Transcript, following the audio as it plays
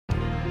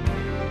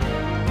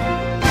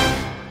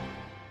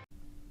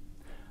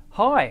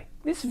Hi,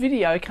 this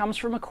video comes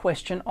from a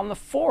question on the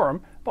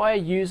forum by a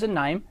user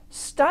named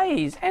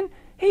Stays, and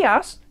he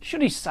asks,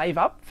 should he save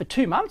up for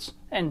 2 months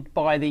and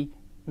buy the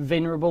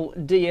venerable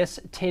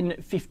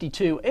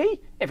DS1052E?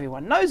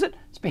 Everyone knows it,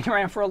 it's been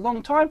around for a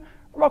long time,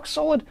 rock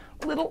solid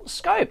little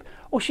scope.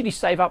 Or should he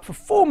save up for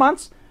 4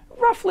 months,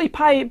 roughly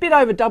pay a bit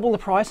over double the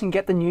price and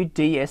get the new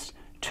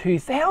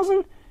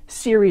DS2000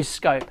 series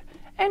scope?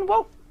 And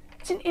well,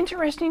 it's an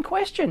interesting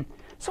question.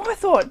 So I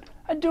thought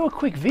I'd do a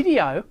quick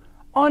video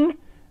on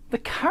the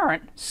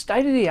current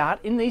state-of-the-art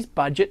in these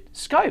budget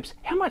scopes.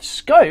 How much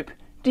scope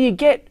do you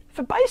get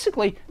for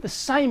basically the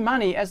same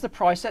money as the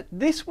price that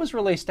this was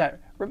released at?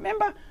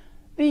 Remember,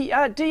 the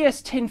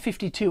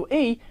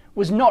DS1052E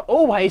was not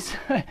always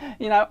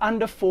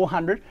under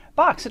 400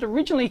 bucks. It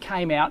originally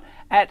came out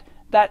at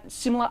that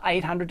similar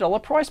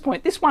 $800 price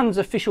point. This one's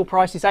official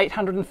price is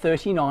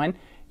 $839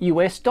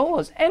 US,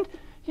 and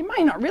you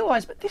may not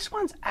realize, but this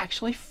one's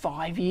actually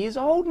 5 years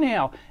old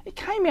now. It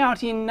came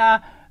out in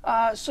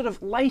sort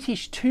of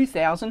late-ish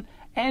 2008,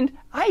 and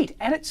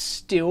it's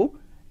still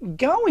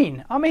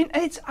going. I mean,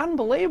 it's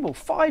unbelievable.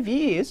 5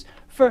 years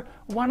for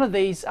one of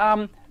these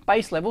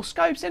base level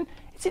scopes, and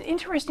it's an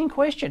interesting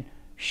question.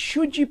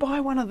 Should you buy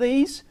one of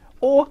these,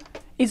 or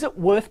is it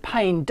worth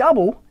paying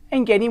double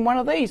and getting one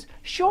of these?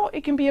 Sure,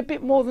 it can be a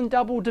bit more than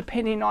double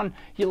depending on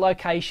your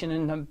location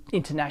and the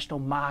international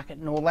market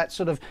and all that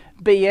sort of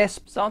BS.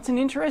 So it's an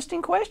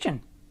interesting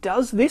question.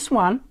 Does this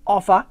one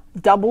offer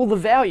double the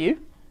value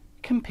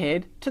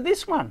compared to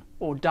this one,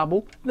 or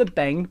double the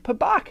bang per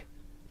buck?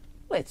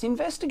 Let's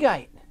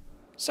investigate.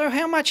 So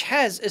how much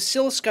has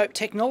oscilloscope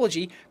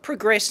technology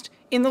progressed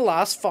in the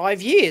last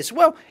 5 years?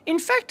 Well, in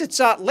fact,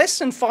 it's less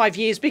than 5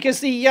 years, because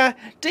the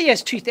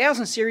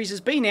DS2000 series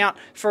has been out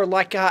for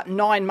like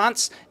 9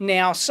 months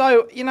now.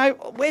 So,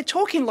 we're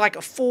talking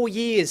like 4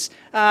 years,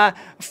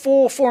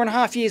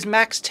 4.5 years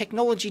max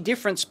technology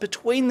difference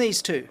between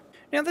these two.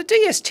 Now, the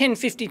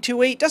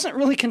DS1052E doesn't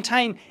really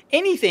contain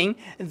anything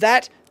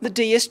that the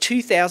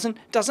DS2000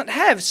 doesn't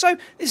have. So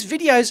this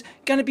video is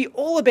going to be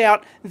all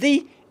about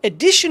the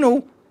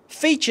additional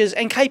features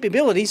and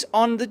capabilities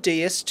on the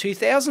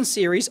DS2000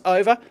 series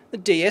over the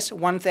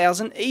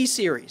DS1000E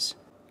series.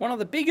 One of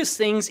the biggest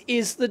things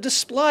is the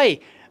display.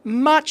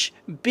 Much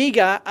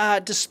bigger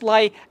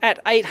display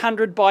at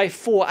 800 by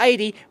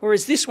 480,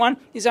 whereas this one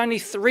is only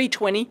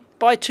 320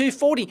 by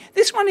 240.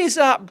 This one is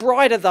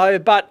brighter though,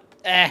 but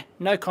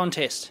no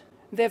contest.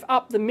 They've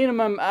upped the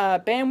minimum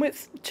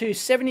bandwidth to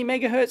 70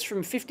 megahertz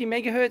from 50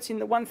 megahertz in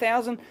the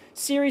 1000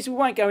 series. We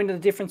won't go into the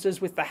differences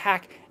with the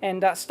hack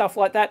and stuff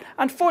like that.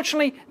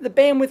 Unfortunately, the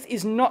bandwidth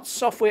is not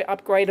software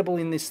upgradable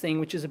in this thing,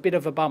 which is a bit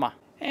of a bummer.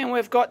 And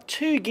we've got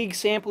 2 gig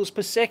samples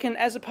per second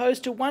as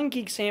opposed to 1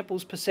 gig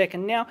samples per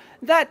second. Now,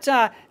 that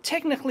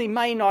technically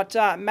may not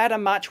matter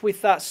much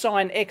with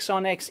sine X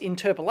on X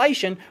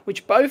interpolation,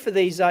 which both of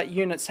these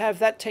units have.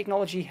 That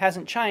technology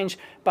hasn't changed,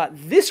 but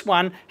this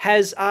one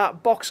has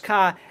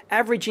boxcar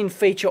averaging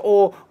feature,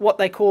 or what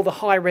they call the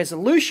high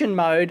resolution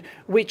mode,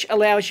 which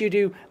allows you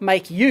to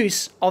make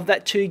use of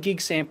that 2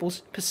 gig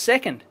samples per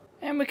second.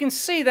 And we can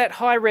see that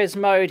high res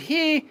mode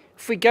here.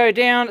 If we go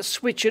down,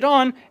 switch it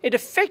on, it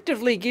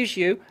effectively gives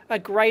you a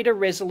greater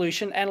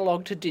resolution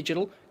analog to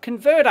digital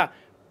converter.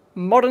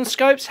 Modern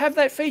scopes have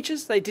that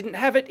features. They didn't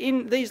have it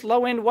in these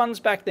low-end ones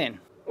back then.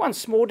 One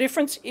small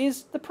difference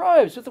is the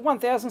probes. With the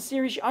 1000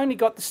 series, you only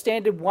got the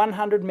standard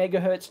 100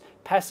 megahertz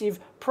passive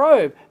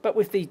probe, but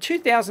with the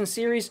 2000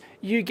 series,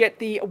 you get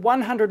the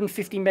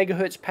 150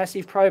 megahertz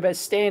passive probe as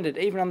standard.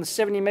 Even on the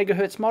 70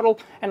 megahertz model,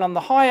 and on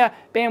the higher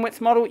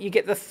bandwidth model, you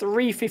get the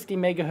 350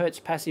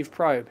 megahertz passive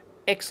probe.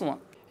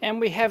 Excellent. And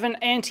we have an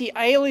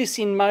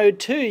anti-aliasing mode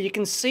too. You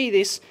can see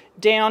this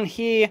down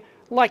here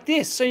like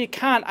this. So you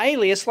can't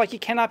alias like you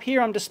can up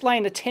here. I'm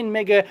displaying a 10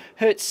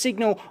 megahertz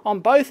signal on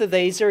both of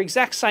these. They're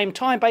exact same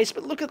time base,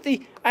 but look at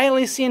the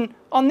aliasing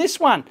on this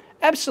one.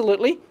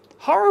 Absolutely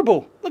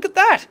horrible. Look at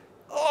that.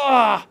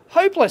 Oh,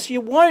 hopeless.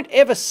 You won't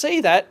ever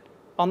see that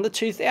on the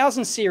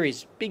 2000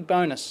 series. Big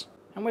bonus.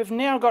 And we've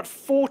now got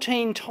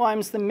 14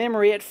 times the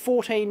memory at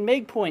 14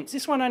 meg points.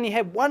 This one only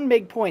had 1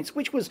 meg points,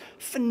 which was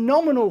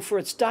phenomenal for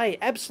its day,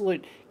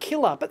 absolute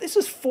killer. But this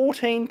is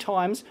 14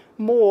 times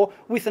more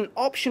with an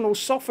optional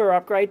software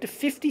upgrade to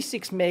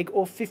 56 meg,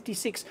 or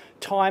 56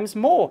 times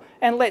more.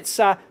 And let's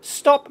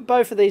stop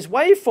both of these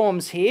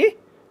waveforms here.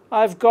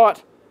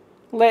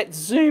 Let's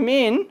zoom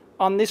in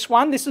on this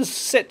one. This is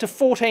set to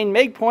 14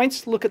 meg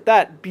points. Look at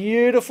that,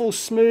 beautiful,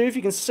 smooth.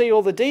 You can see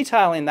all the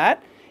detail in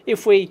that.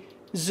 If we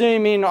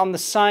zoom in on the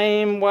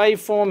same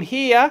waveform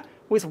here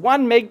with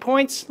 1 meg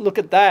points, look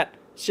at that.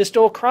 It's just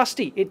all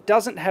crusty. It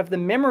doesn't have the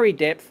memory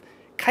depth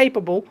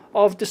capable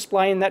of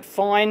displaying that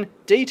fine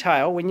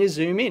detail when you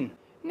zoom in.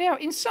 Now,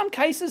 in some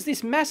cases,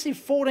 this massive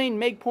 14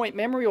 meg point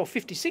memory or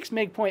 56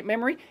 meg point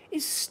memory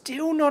is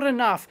still not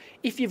enough.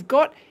 If you've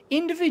got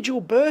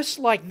individual bursts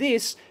like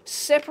this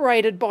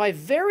separated by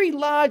very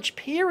large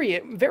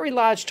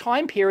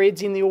time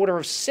periods in the order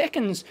of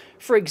seconds,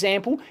 for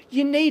example,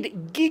 you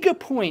need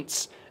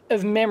gigapoints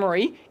of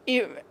memory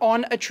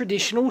on a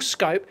traditional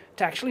scope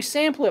to actually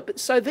sample it. But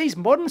so these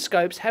modern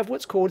scopes have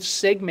what's called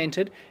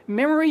segmented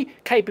memory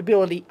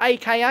capability,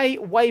 aka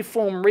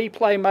waveform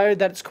replay mode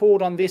that it's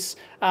called on this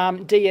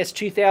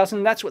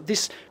DS2000. That's what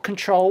this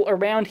control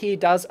around here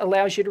does,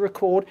 allows you to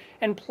record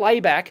and play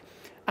back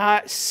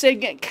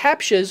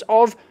captures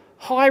of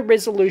high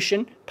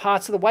resolution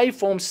parts of the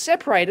waveform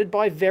separated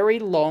by very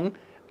long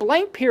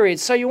blank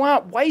periods. So you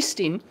aren't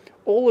wasting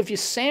all of your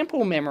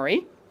sample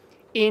memory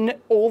in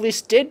all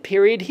this dead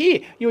period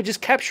here. You're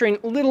just capturing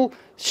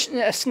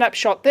a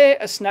snapshot there,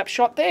 a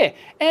snapshot there.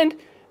 And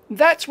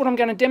that's what I'm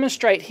going to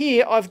demonstrate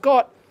here. I've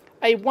got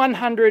a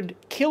 100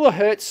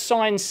 kilohertz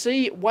sine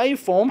C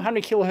waveform,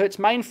 100 kilohertz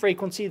main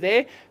frequency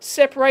there,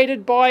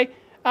 separated by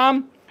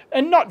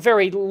a not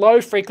very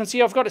low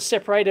frequency. I've got it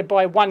separated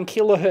by 1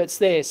 kilohertz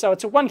there. So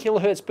it's a 1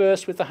 kilohertz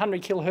burst with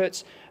 100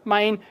 kilohertz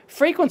main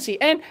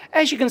frequency. And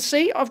as you can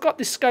see, I've got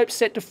this scope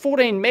set to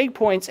 14 meg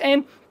points,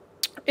 and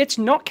it's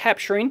not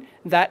capturing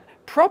that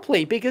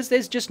properly because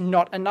there's just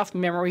not enough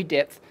memory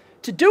depth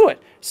to do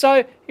it.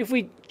 So if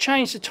we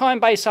change the time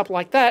base up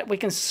like that, we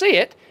can see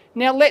it.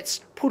 Now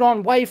let's put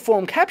on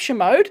waveform capture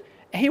mode.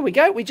 Here we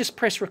go. We just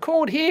press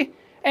record here,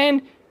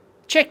 and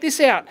check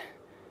this out.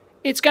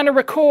 It's going to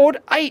record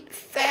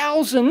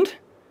 8,000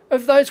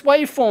 of those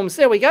waveforms.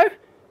 There we go.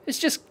 It's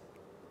just,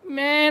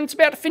 man, it's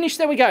about to finish.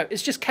 There we go.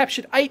 It's just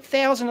captured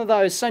 8,000 of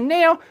those. So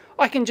now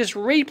I can just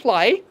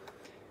replay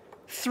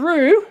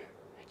through.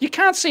 You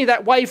can't see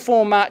that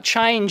waveform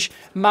change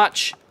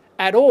much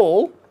at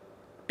all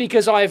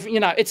because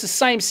it's the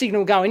same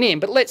signal going in.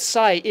 But let's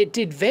say it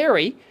did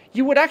vary.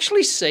 You would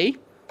actually see,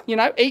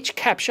 each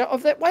capture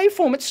of that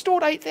waveform. It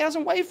stored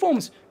 8,000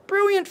 waveforms.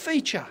 Brilliant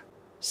feature.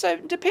 So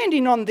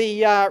depending on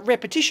the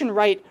repetition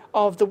rate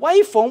of the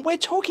waveform, we're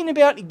talking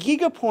about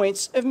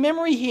gigapoints of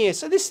memory here.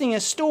 So this thing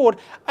has stored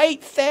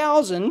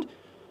 8,000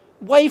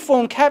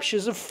 waveform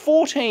captures of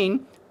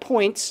 14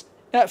 points,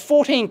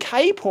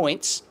 14K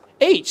points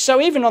each.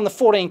 So even on the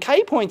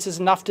 14K points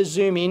is enough to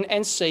zoom in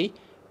and see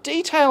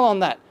detail on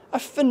that. A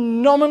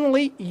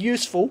phenomenally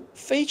useful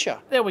feature.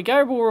 There we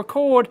go. We'll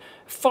record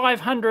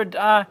 500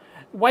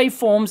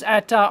 waveforms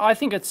at, I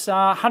think it's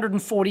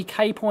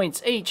 140K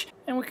points each.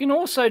 And we can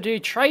also do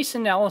trace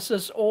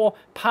analysis or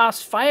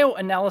pass-fail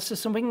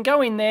analysis, and we can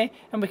go in there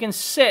and we can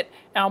set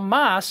our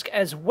mask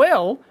as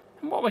well.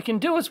 And what we can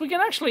do is we can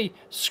actually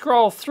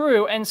scroll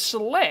through and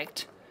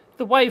select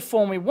the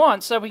waveform we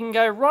want. So we can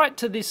go right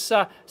to this,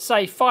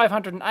 say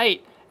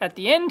 508 at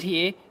the end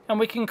here, and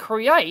we can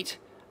create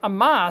a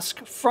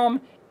mask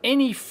from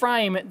any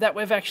frame that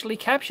we've actually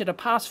captured, a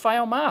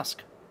pass-fail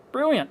mask.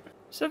 Brilliant.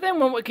 So then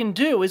what we can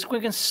do is we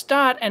can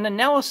start an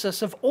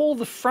analysis of all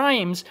the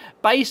frames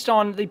based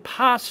on the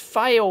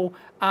pass-fail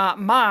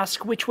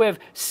mask which we've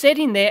set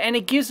in there, and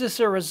it gives us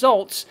the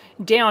results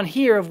down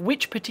here of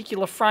which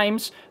particular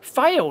frames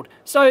failed.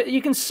 So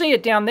you can see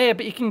it down there,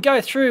 but you can go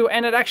through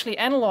and it actually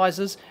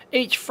analyzes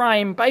each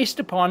frame based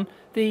upon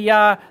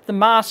the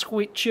mask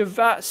which you've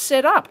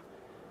set up.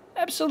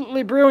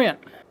 Absolutely brilliant.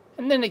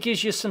 And then it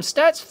gives you some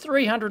stats.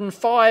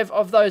 305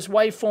 of those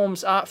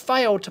waveforms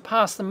failed to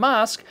pass the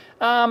mask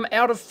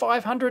out of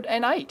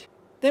 508.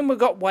 Then we've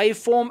got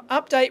waveform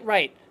update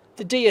rate.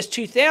 The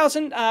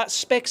DS2000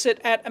 specs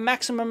it at a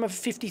maximum of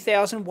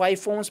 50,000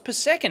 waveforms per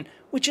second,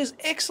 which is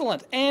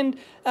excellent. And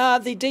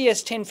the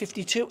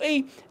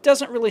DS1052E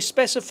doesn't really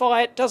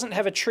specify it, doesn't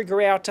have a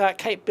trigger out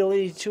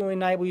capability to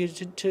enable you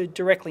to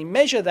directly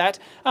measure that,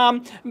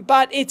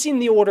 but it's in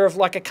the order of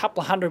like a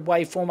couple of hundred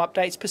waveform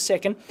updates per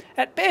second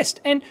at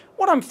best. And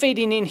what I'm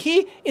feeding in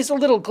here is a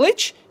little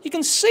glitch. You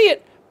can see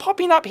it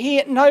popping up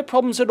here, no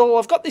problems at all.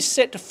 I've got this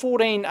set to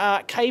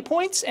 14K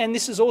points, and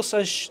this is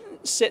also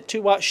set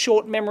to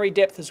short memory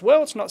depth as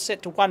well. It's not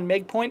set to 1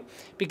 meg point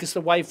because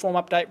the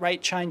waveform update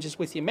rate changes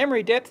with your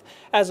memory depth,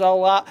 as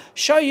I'll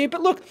show you.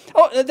 But look,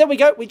 oh, there we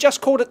go. We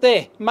just caught it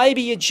there.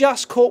 Maybe you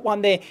just caught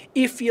one there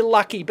if you're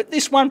lucky. But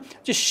this one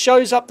just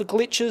shows up the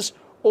glitches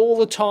all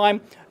the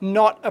time.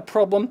 Not a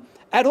problem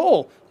at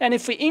all. And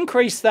if we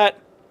increase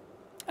that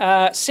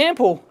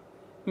sample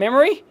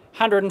memory,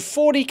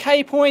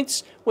 140K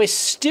points, we're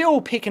still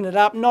picking it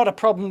up. Not a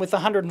problem with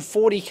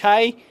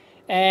 140K,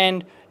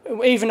 and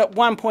even at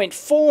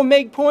 1.4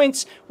 meg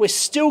points, we've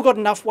still got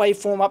enough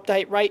waveform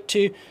update rate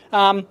to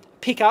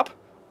pick up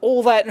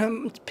all that,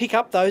 pick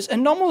up those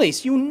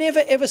anomalies. You'll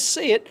never ever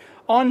see it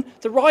on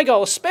the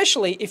Rigol,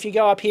 especially if you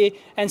go up here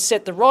and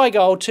set the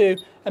Rigol to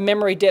a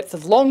memory depth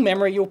of long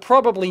memory. You'll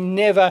probably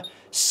never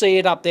see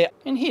it up there.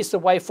 And here's the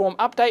waveform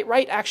update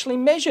rate actually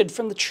measured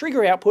from the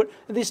trigger output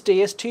of this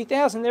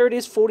DS2000. There it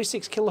is,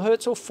 46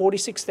 kilohertz or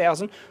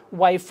 46,000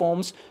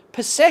 waveforms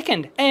per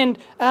second. And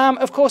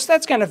of course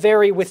that's going to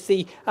vary with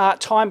the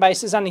time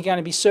base. There's only going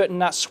to be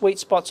certain sweet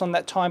spots on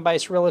that time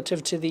base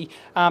relative to the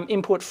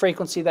input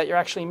frequency that you're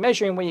actually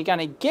measuring, where you're going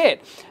to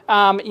get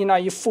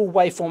your full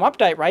waveform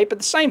update rate. But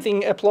the same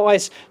thing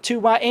applies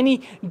to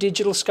any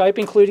digital scope,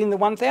 including the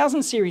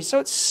 1000 series. So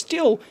it's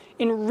still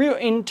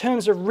in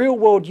terms of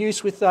real-world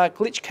use with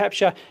glitch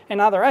capture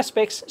and other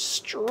aspects,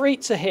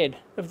 streets ahead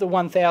of the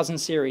 1000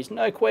 series,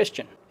 no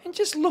question. And And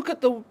just look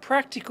at the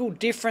practical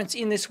difference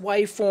in this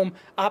waveform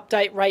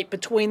update rate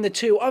between the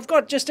two. I've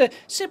got just a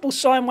simple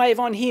sine wave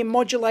on here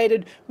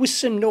modulated with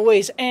some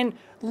noise, and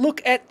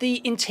look at the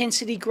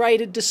intensity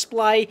graded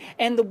display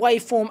and the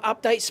waveform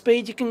update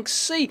speed. You can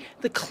see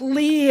the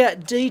clear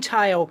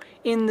detail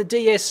in the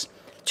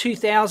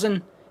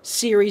DS2000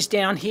 series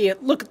down here.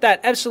 Look at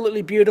that,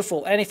 absolutely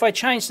beautiful. And if I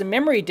change the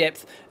memory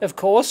depth, of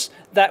course,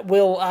 that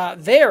will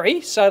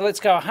vary. So let's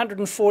go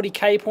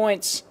 140K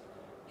points.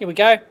 Here we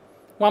go.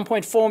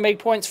 1.4 meg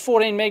points,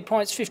 14 meg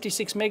points,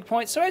 56 meg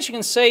points. So as you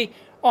can see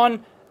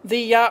on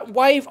the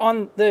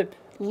on the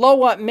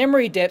lower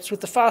memory depths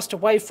with the faster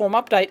waveform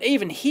update,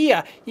 even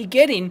here you're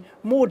getting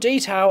more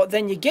detail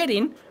than you're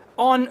getting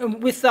on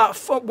with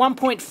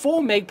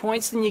 1.4 meg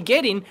points than you're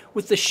getting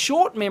with the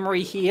short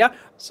memory here.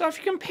 So if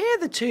you compare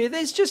the two,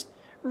 there's just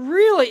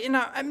really,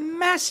 a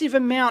massive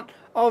amount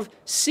of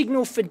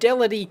signal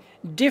fidelity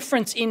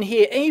difference in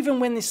here, even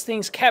when this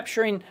thing's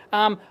capturing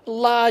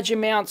large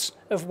amounts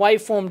of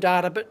waveform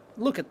data. But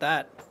look at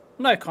that,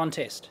 no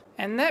contest.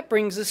 And that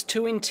brings us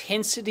to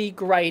intensity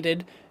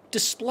graded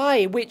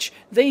display, which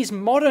these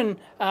modern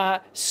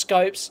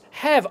scopes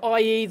have,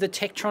 i.e. the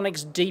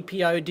Tektronix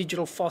DPO,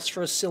 digital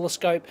phosphor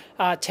oscilloscope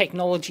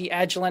technology,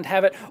 Agilent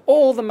have it,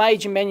 all the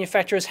major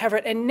manufacturers have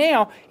it, and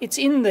now it's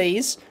in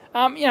these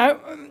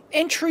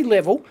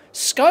entry-level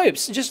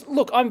scopes. Just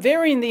look, I'm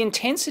varying the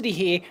intensity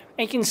here,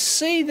 and you can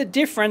see the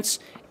difference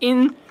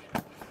in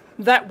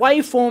that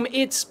waveform.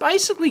 It's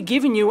basically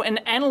giving you an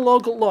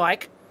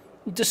analog-like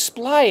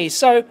display.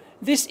 So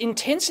this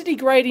intensity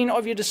grading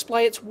of your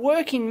display, it's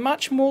working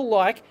much more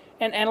like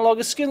an analog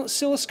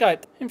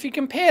oscilloscope. And if you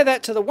compare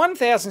that to the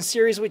 1000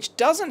 series, which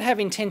doesn't have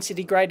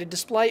intensity graded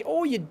display,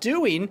 all you're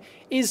doing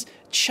is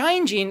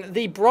changing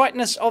the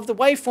brightness of the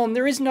waveform.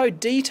 There is no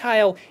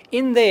detail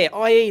in there,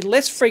 i.e.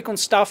 less frequent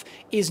stuff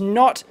is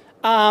not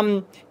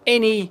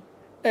any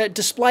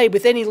displayed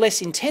with any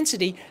less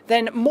intensity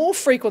than more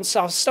frequent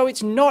stuff. So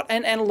it's not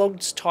an analog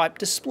type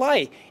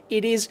display.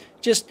 It is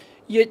just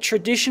your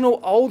traditional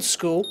old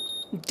school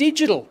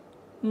digital.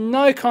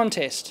 No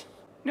contest.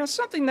 Now,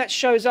 something that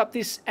shows up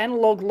this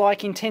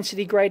analog-like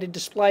intensity graded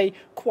display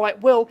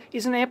quite well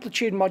is an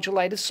amplitude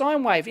modulated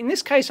sine wave. In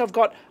this case, I've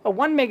got a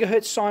 1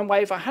 megahertz sine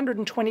wave,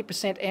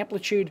 120%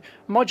 amplitude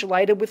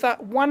modulated with a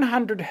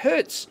 100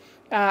 hertz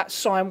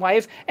sine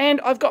wave,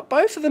 and I've got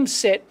both of them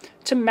set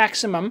to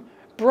maximum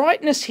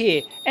brightness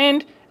here.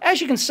 And as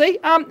you can see,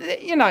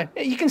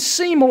 you can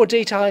see more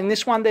detail in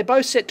this one. They're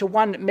both set to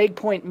 1 meg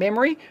point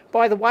memory,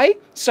 by the way,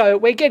 so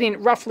we're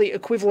getting roughly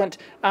equivalent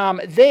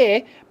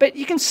there. But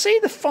you can see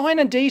the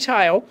finer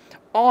detail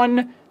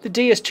on the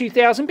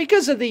DS2000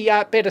 because of the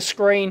better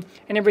screen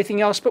and everything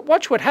else. But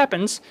watch what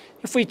happens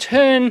if we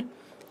turn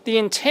the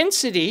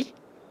intensity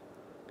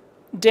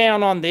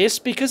down on this.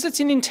 Because it's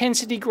an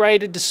intensity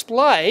graded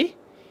display,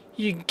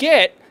 you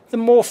get the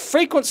more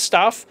frequent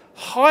stuff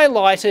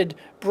highlighted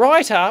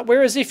brighter,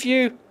 whereas if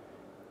you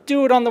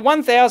do it on the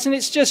 1000,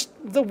 it's just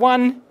the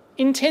one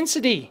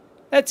intensity.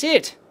 That's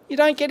it. You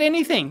don't get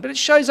anything, but it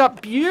shows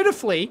up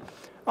beautifully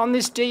on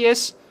this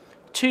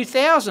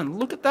DS2000.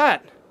 Look at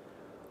that.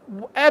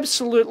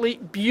 Absolutely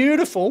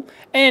beautiful.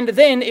 And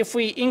then if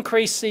we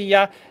increase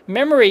the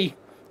memory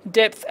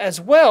depth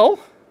as well,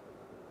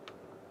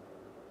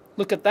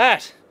 look at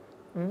that.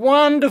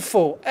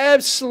 Wonderful,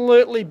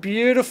 absolutely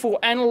beautiful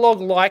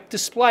analog-like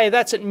display.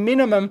 That's at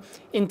minimum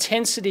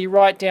intensity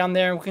right down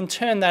there, and we can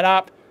turn that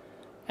up,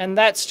 and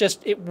that's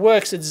just, it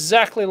works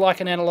exactly like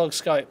an analog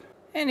scope.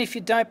 And if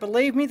you don't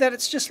believe me that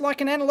it's just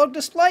like an analog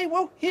display,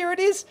 well, here it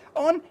is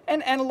on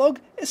an analog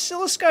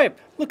oscilloscope.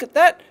 Look at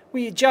that.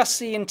 We adjust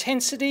the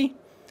intensity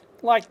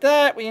like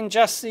that. We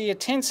adjust the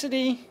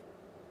intensity,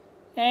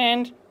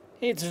 and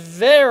it's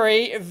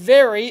very,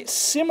 very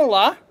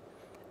similar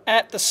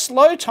at the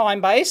slow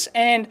time base.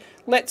 And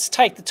let's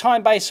take the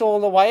time base all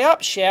the way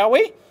up, shall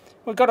we?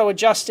 We've got to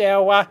adjust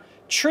our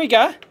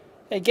trigger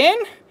again.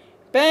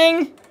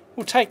 Bang.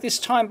 We'll take this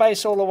time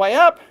base all the way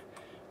up.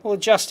 We'll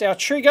adjust our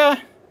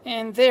trigger,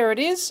 and there it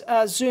is,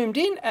 zoomed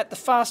in at the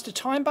faster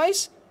time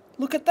base.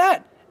 Look at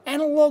that,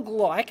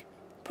 analog-like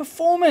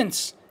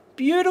performance.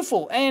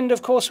 Beautiful. And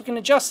of course we can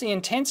adjust the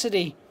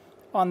intensity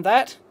on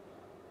that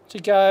to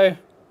go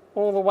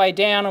all the way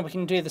down, and we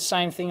can do the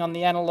same thing on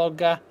the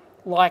analog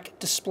like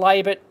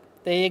display. But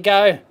there you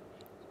go,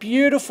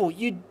 beautiful.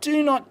 You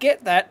do not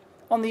get that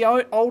on the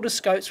older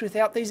scopes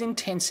without these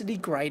intensity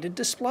graded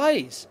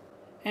displays.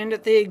 And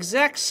at the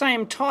exact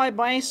same time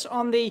base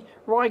on the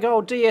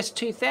Rigol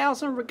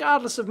DS2000,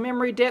 regardless of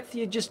memory depth,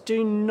 you just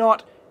do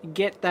not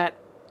get that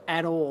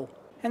at all.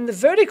 And the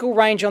vertical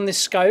range on this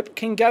scope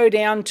can go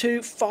down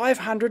to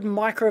 500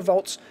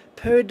 microvolts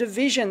per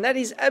division. That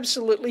is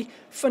absolutely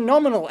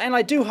phenomenal, and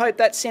I do hope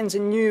that sets a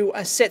new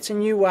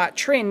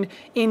trend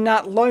in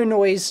low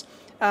noise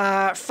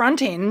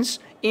front ends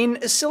in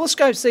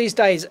oscilloscopes these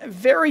days.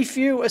 Very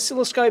few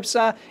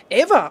oscilloscopes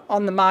ever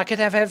on the market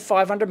have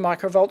 500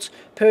 microvolts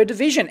per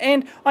division,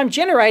 and I'm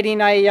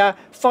generating a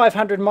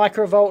 500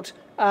 microvolt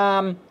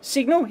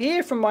signal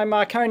here from my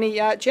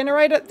Marconi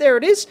generator. There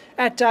it is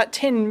at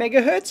 10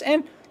 megahertz,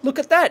 and look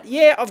at that.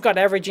 Yeah, I've got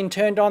averaging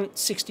turned on,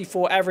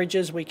 64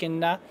 averages. We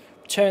can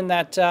turn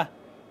that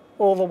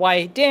all the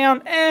way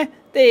down.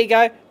 There you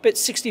go, but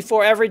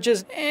 64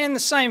 averages, and the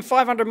same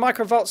 500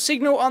 microvolt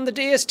signal on the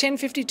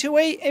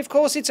DS1052E. Of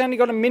course, it's only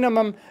got a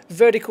minimum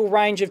vertical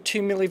range of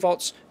 2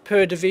 millivolts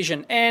per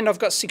division, and I've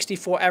got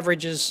 64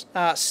 averages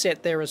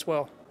set there as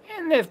well.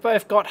 And they've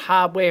both got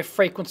hardware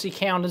frequency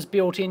counters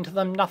built into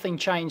them, nothing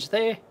changed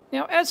there.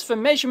 Now, as for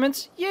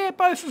measurements, yeah,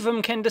 both of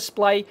them can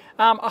display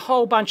a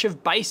whole bunch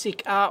of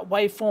basic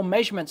waveform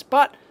measurements,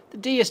 but the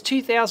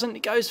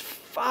DS2000 goes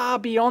far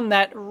beyond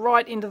that,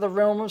 right into the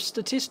realm of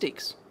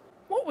statistics.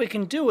 What we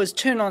can do is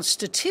turn on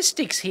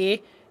statistics here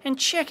and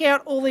check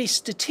out all these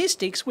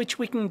statistics which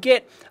we can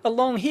get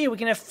along here. We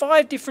can have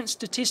 5 different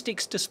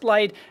statistics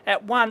displayed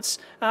at once,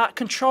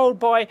 controlled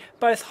by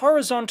both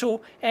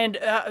horizontal and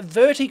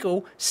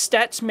vertical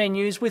stats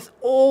menus with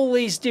all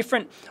these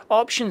different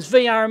options: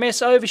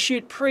 VRMS,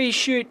 overshoot,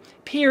 pre-shoot,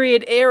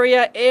 period,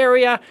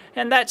 area,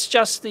 and that's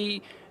just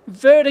the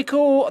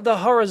vertical. The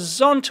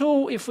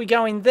horizontal, if we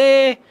go in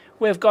there,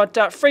 we've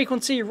got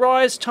frequency,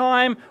 rise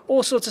time,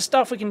 all sorts of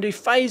stuff. We can do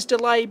phase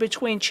delay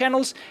between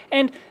channels,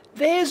 and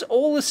there's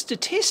all the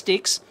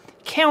statistics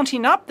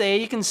counting up there.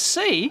 You can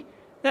see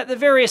that the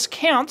various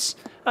counts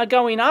are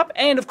going up,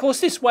 and of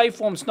course this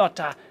waveform's not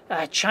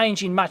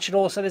changing much at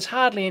all, so there's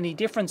hardly any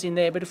difference in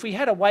there. But if we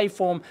had a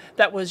waveform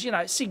that was,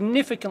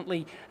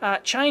 significantly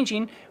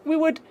changing, we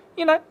would,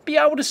 be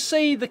able to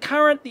see the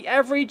current, the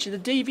average, the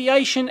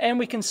deviation, and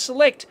we can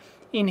select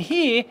in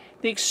here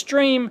the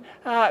extreme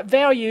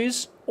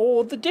values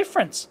or the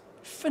difference.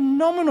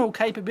 Phenomenal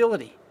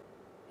capability.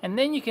 And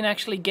then you can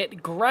actually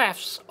get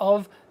graphs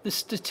of the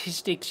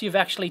statistics you've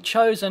actually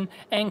chosen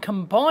and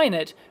combine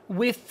it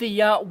with the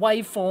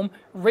waveform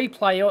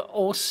replay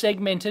or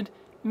segmented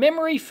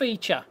memory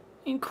feature.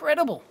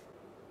 Incredible.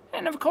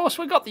 And of course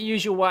we've got the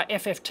usual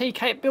FFT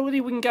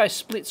capability. We can go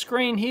split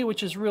screen here,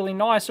 which is really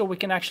nice, or we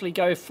can actually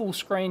go full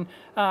screen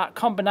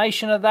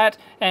combination of that.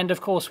 And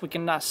of course we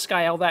can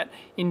scale that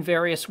in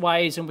various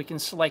ways, and we can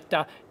select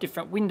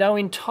different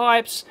windowing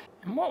types.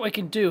 And what we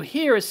can do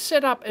here is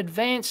set up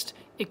advanced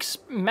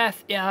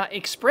math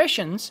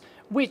expressions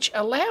which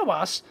allow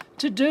us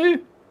to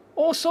do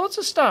all sorts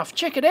of stuff.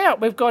 Check it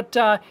out. We've got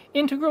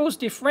integrals,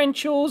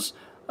 differentials,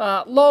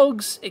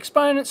 logs,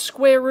 exponents,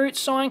 square roots,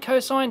 sine,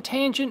 cosine,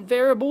 tangent,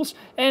 variables,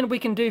 and we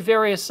can do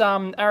various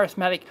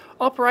arithmetic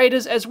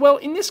operators as well.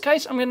 In this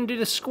case, I'm going to do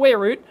the square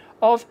root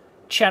of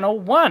channel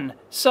 1.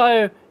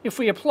 So if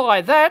we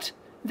apply that,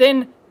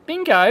 then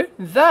bingo,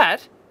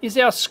 that is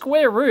our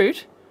square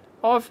root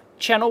of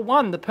channel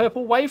 1, the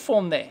purple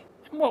waveform there.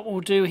 And what we'll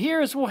do here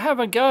is we'll have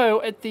a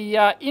go at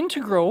the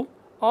integral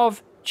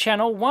of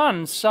channel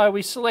 1. So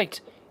we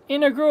select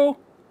integral,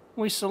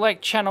 we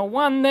select channel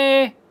 1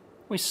 there,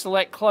 we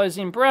select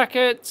closing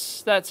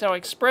brackets, that's our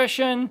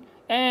expression,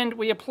 and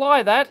we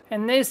apply that,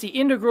 and there's the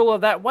integral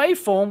of that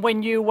waveform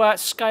when you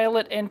scale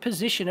it and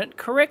position it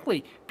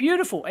correctly.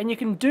 Beautiful. And you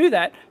can do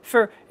that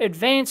for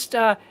advanced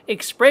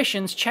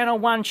expressions, channel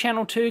 1,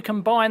 channel 2,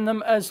 combine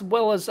them, as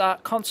well as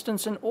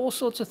constants and all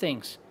sorts of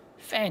things.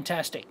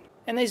 Fantastic.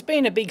 And there's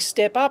been a big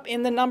step up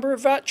in the number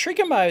of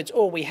trigger modes.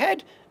 All we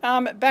had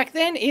back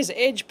then is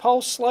edge,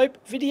 pulse, slope,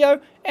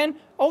 video, and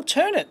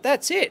alternate.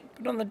 That's it.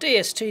 But on the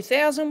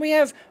DS2000 we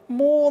have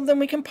more than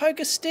we can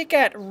poke a stick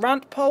at.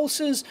 Runt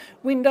pulses,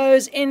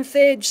 windows, nth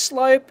edge,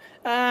 slope,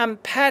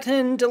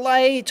 pattern,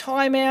 delay,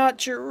 timeout,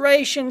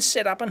 duration,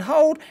 setup and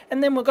hold,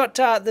 and then we've got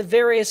the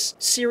various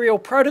serial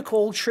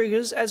protocol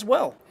triggers as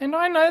well. And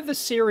I know the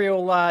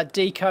serial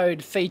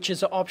decode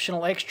features are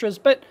optional extras,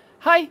 but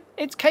hey,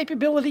 it's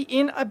capability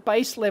in a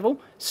base level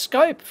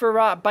scope for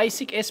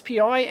basic SPI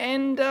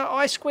and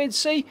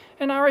I2C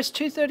and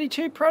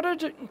RS-232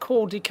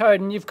 protocol decode,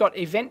 and you've got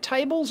event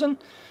tables and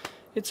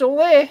it's all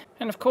there.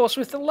 And of course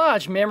with the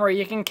large memory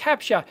you can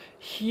capture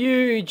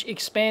huge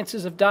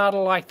expanses of data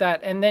like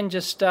that and then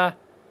just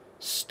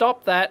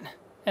stop that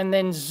and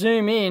then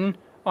zoom in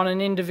on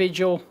an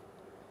individual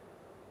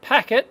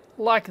packet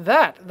like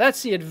that.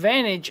 That's the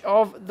advantage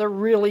of the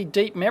really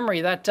deep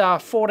memory,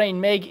 that 14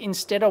 meg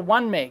instead of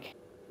 1 meg.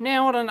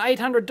 Now on an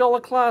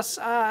 $800 class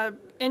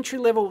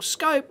entry-level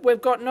scope,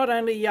 we've got not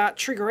only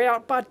trigger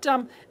out, but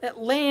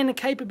LAN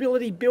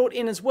capability built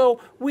in as well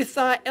with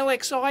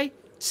LXI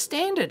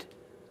standard.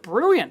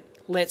 Brilliant.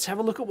 Let's have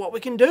a look at what we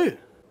can do.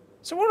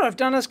 So what I've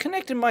done is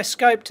connected my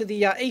scope to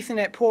the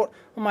Ethernet port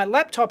on my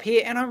laptop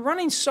here, and I'm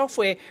running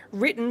software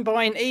written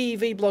by an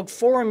EEVblog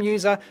forum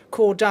user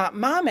called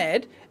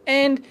Marmad,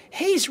 and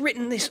he's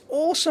written this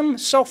awesome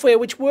software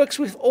which works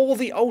with all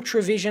the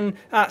UltraVision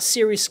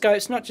series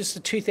scopes, not just the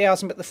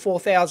 2000 but the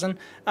 4000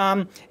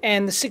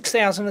 and the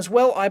 6000 as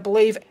well, I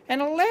believe,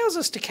 and allows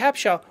us to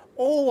capture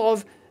all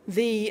of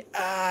the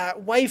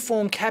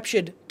waveform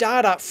captured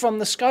data from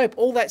the scope,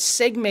 all that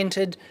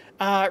segmented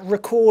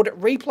record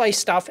replay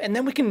stuff, and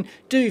then we can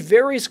do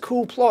various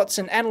cool plots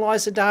and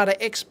analyze the data,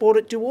 export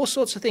it, do all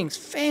sorts of things.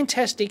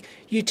 Fantastic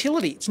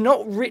utility. It's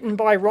not written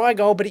by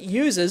Rigol, but it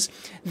uses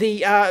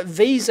the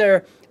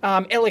Visa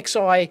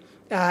LXI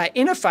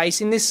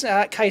interface. In this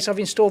case, I've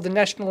installed the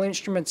National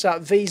Instruments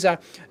Visa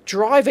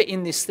driver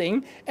in this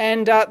thing,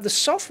 and the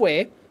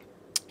software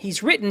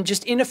he's written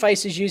just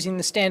interfaces using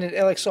the standard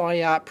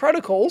LXI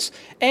protocols,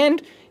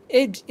 and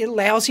it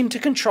allows him to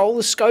control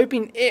the scope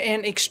and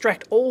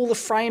extract all the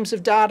frames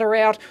of data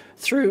out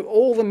through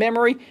all the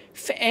memory,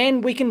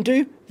 and we can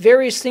do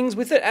various things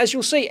with it, as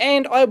you'll see.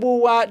 And I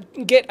will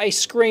get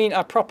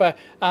a proper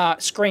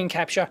screen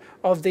capture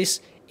of this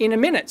in a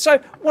minute. So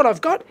what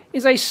I've got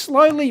is a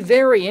slowly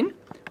varying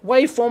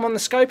waveform on the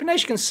scope, and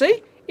as you can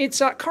see,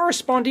 it's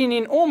corresponding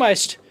in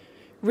almost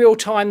real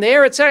time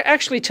there. It's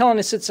actually telling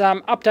us it's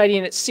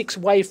updating at 6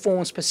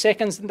 waveforms per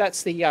second, and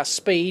that's the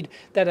speed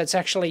that it's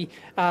actually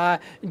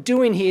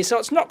doing here. So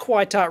it's not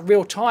quite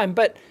real time,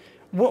 but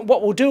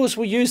what we'll do is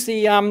we'll use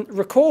the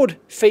record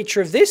feature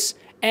of this,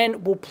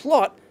 and we'll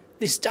plot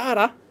this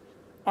data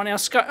on our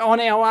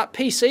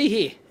PC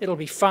here. It'll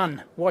be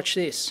fun. Watch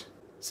this.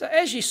 So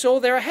as you saw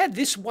there, I had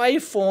this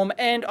waveform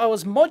and I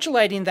was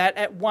modulating that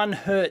at 1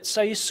 Hertz.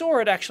 So you saw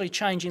it actually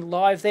changing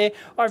live there.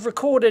 I've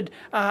recorded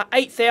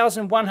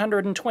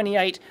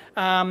 8,128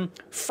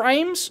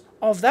 frames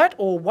of that,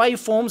 or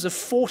waveforms of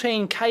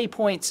 14K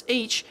points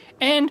each,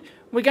 and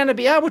we're going to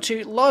be able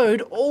to load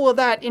all of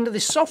that into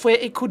this software.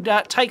 It could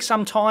take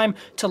some time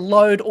to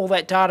load all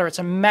that data. It's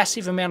a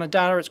massive amount of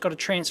data. It's got to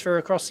transfer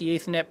across the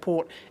Ethernet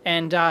port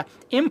and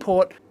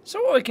import. So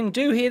what we can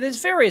do here,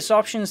 there's various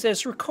options.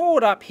 There's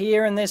record up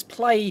here, and there's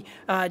play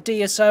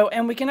DSO,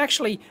 and we can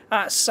actually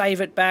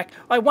save it back.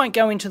 I won't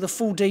go into the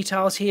full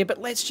details here, but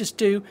let's just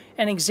do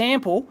an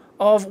example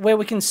of where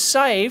we can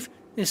save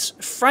this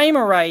frame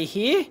array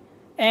here.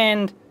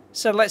 And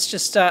so let's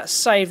just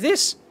save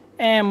this,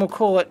 and we'll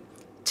call it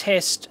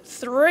test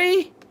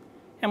 3,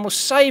 and we'll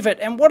save it.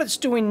 And what it's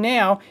doing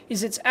now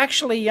is it's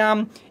actually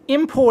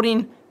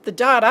importing the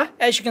data,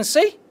 as you can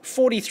see,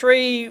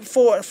 43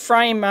 for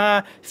frame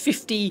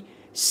 50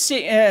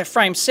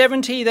 frame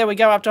 70, there we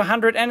go, up to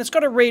 100, and it's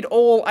got to read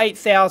all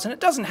 8,000. It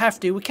doesn't have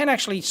to. We can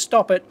actually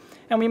stop it,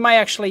 and we may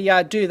actually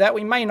do that.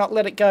 We may not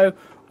let it go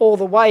all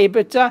the way,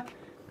 but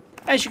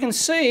as you can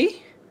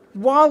see,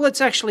 while it's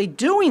actually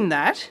doing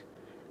that,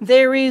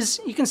 there is,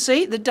 you can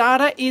see the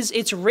data it's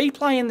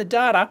replaying the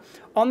data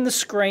on the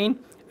screen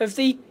of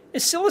the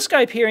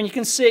oscilloscope here, and you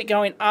can see it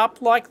going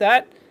up like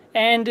that,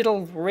 and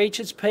it'll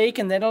reach its peak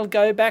and then it'll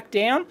go back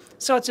down.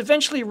 So it's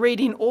eventually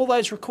reading all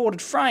those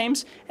recorded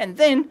frames, and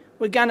then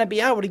we're going to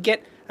be able to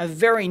get a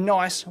very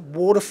nice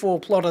waterfall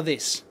plot of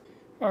this.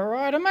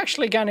 Alright, I'm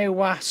actually going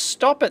to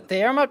stop it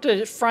there. I'm up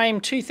to frame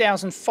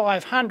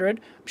 2500.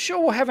 I'm sure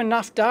we'll have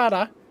enough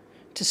data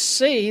to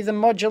see the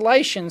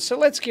modulation, so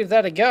let's give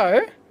that a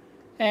go,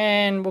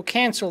 and we'll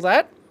cancel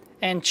that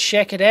and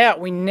check it out.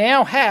 We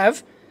now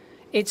have,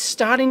 it's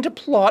starting to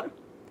plot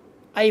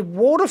a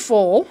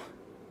waterfall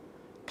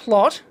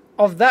plot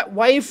of that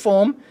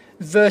waveform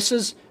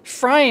versus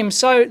frame.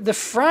 So the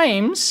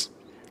frames,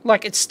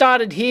 like it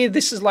started here,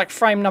 this is like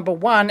frame number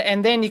 1,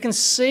 and then you can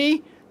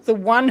see the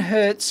 1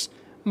 Hertz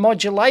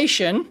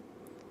modulation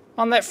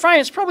on that frame.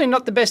 It's probably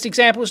not the best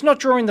example. It's not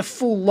drawing the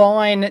full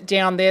line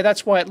down there.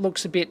 That's why it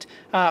looks a bit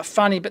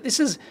funny, but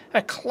this is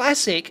a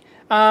classic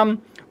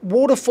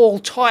waterfall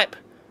type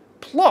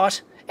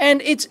plot,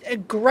 and it's a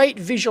great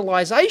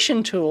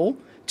visualization tool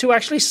to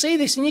actually see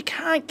this, and you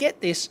can't get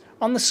this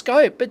on the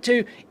scope, but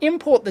to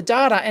import the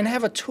data and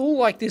have a tool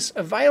like this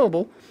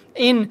available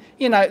in,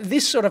 you know,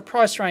 this sort of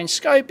price range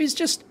scope is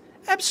just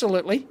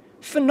absolutely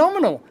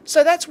phenomenal.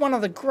 So that's one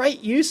of the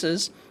great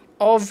uses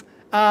of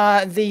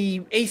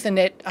the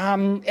Ethernet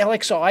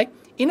LXI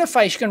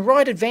interface. You can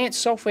write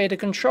advanced software to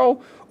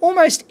control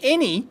almost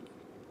any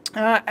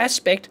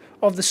aspect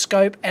of the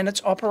scope and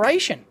its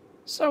operation.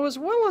 So as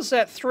well as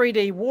that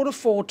 3D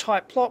waterfall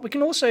type plot, we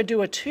can also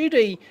do a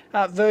 2D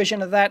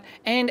version of that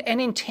and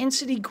an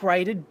intensity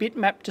graded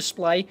bitmap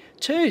display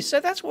too. So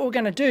that's what we're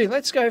going to do.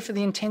 Let's go for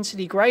the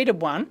intensity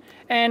graded one,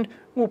 and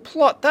we'll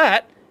plot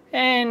that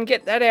and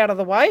get that out of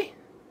the way.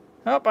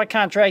 Oh, I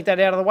can't drag that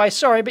out of the way,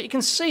 sorry, but you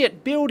can see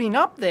it building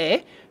up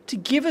there to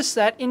give us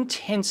that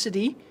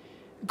intensity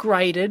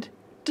graded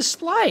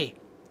display.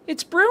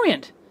 It's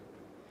brilliant.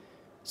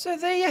 So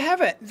there you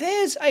have it.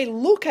 There's a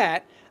look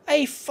at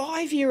a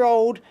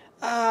 5-year-old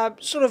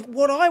sort of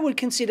what I would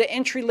consider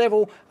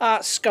entry-level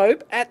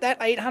scope at that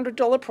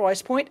 $800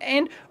 price point,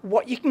 and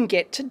what you can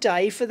get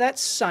today for that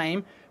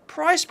same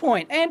price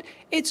point. And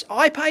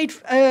I paid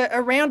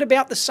around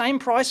about the same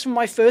price for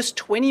my first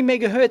 20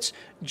 megahertz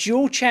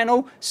dual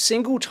channel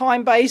single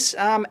time base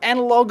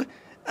analog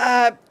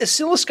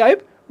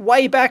oscilloscope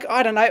way back,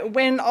 I don't know,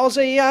 when I was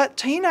a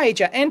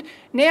teenager. And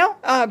now,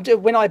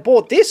 when I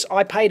bought this,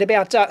 I paid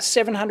about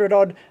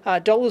 $700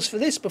 odd for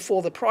this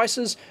before the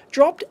prices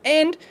dropped,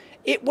 and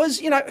it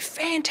was, you know,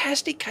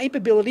 fantastic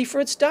capability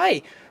for its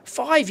day.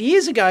 5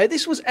 years ago,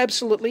 this was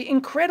absolutely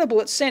incredible.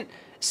 It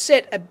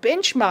set a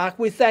benchmark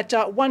with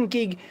that 1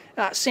 gig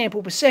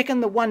sample per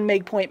second, the 1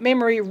 meg point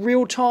memory,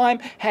 real time,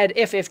 had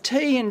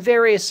FFT and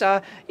various,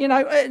 you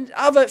know,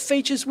 other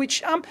features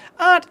which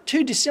aren't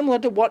too dissimilar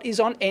to what is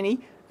on any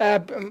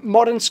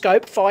modern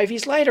scope 5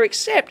 years later,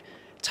 except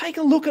take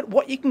a look at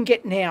what you can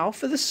get now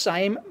for the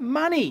same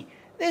money.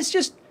 There's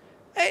just,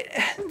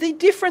 the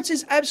difference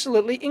is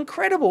absolutely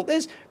incredible.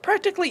 There's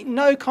practically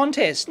no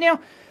contest. Now,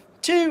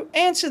 to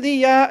answer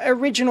the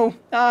original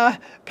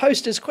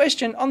poster's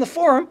question on the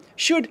forum,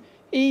 should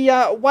he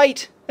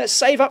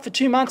save up for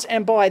 2 months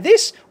and buy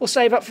this, or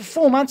save up for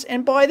 4 months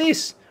and buy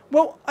this?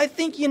 Well, I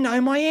think you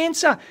know my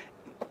answer.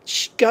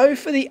 Go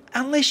for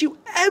unless you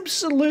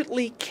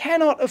absolutely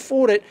cannot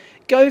afford it,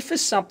 go for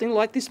something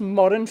like this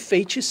modern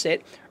feature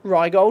set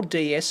Rigol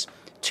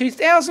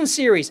DS2000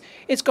 series.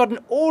 It's got an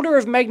order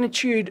of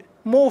magnitude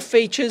more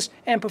features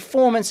and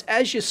performance,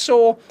 as you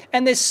saw,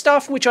 and there's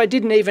stuff which I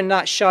didn't even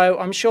show.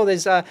 I'm sure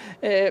there's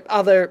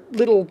other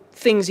little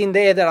things in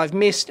there that I've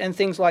missed and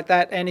things like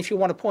that, and if you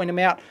want to point them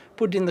out,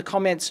 put it in the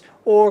comments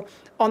or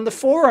on the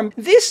forum.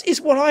 This is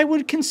what I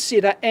would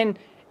consider an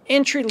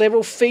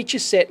entry-level feature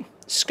set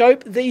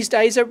scope these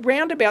days,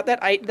 around about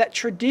that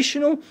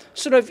traditional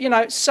sort of,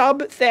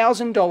 sub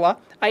 $1,000,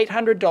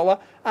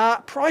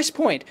 $800 price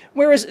point.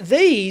 Whereas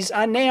these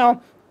are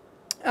now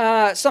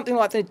something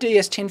like the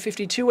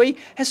DS1052E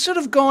has sort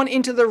of gone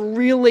into the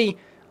really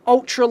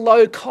ultra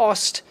low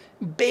cost,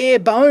 bare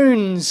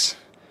bones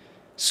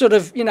sort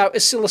of,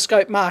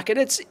 oscilloscope market.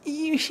 It's,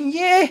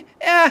 you're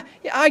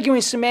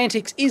arguing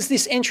semantics. Is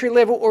this entry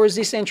level or is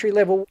this entry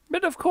level?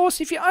 But of course,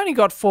 if you only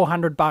got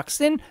 $400,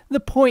 then the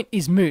point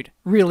is moot,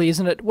 really,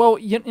 isn't it? Well,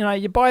 you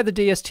buy the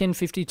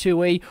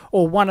DS1052E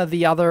or one of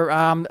the other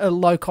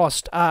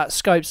low-cost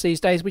scopes these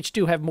days, which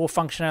do have more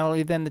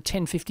functionality than the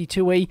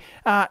 1052E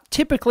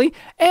typically,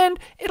 and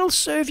it'll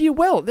serve you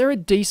well. They're a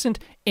decent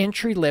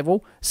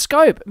entry-level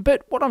scope.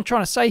 But what I'm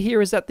trying to say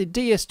here is that the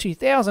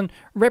DS2000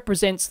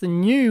 represents the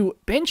new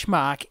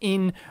benchmark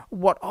in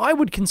what I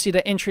would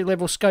consider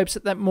entry-level scopes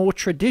at that more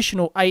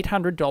traditional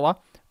 $800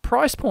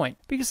 price point,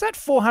 because that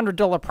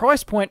 $400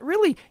 price point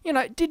really,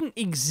 didn't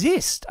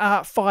exist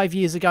 5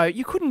 years ago.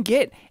 You couldn't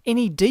get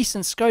any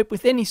decent scope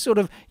with any sort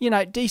of,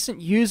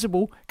 decent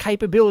usable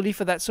capability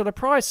for that sort of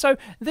price. So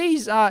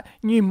these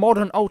new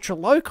modern ultra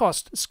low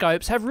cost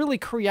scopes have really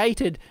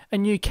created a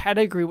new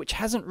category which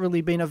hasn't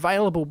really been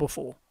available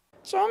before.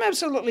 So I'm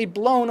absolutely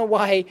blown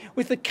away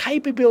with the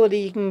capability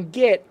you can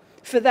get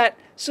for that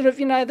sort of,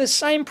 the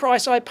same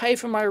price I pay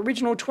for my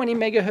original 20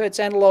 megahertz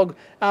analog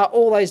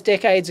all those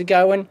decades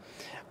ago. And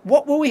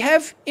what will we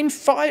have in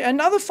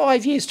another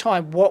 5 years'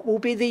 time? What will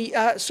be the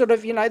sort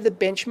of, the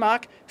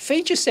benchmark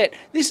feature set?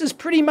 This is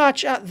pretty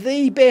much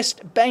the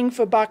best bang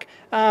for buck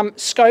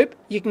scope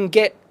you can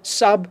get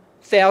sub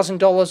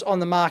 $1,000 on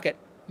the market,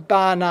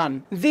 bar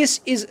none.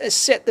 This is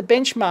set the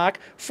benchmark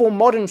for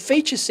modern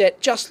feature set,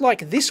 just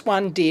like this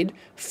one did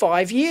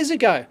 5 years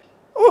ago.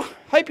 Oh,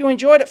 hope you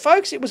enjoyed it,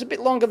 folks. It was a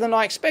bit longer than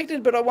I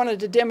expected, but I wanted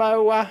to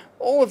demo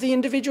all of the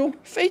individual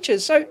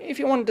features. So if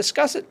you want to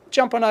discuss it,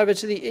 jump on over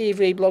to the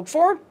EEVblog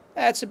forum.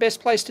 That's the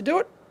best place to do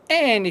it.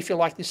 And if you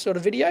like this sort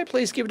of video,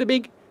 please give it a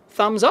big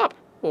thumbs up,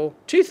 or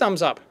 2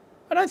 thumbs up.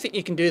 I don't think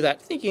you can do that.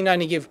 I think you can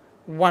only give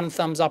 1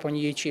 thumbs up on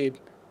YouTube.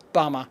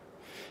 Bummer.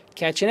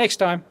 Catch you next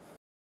time.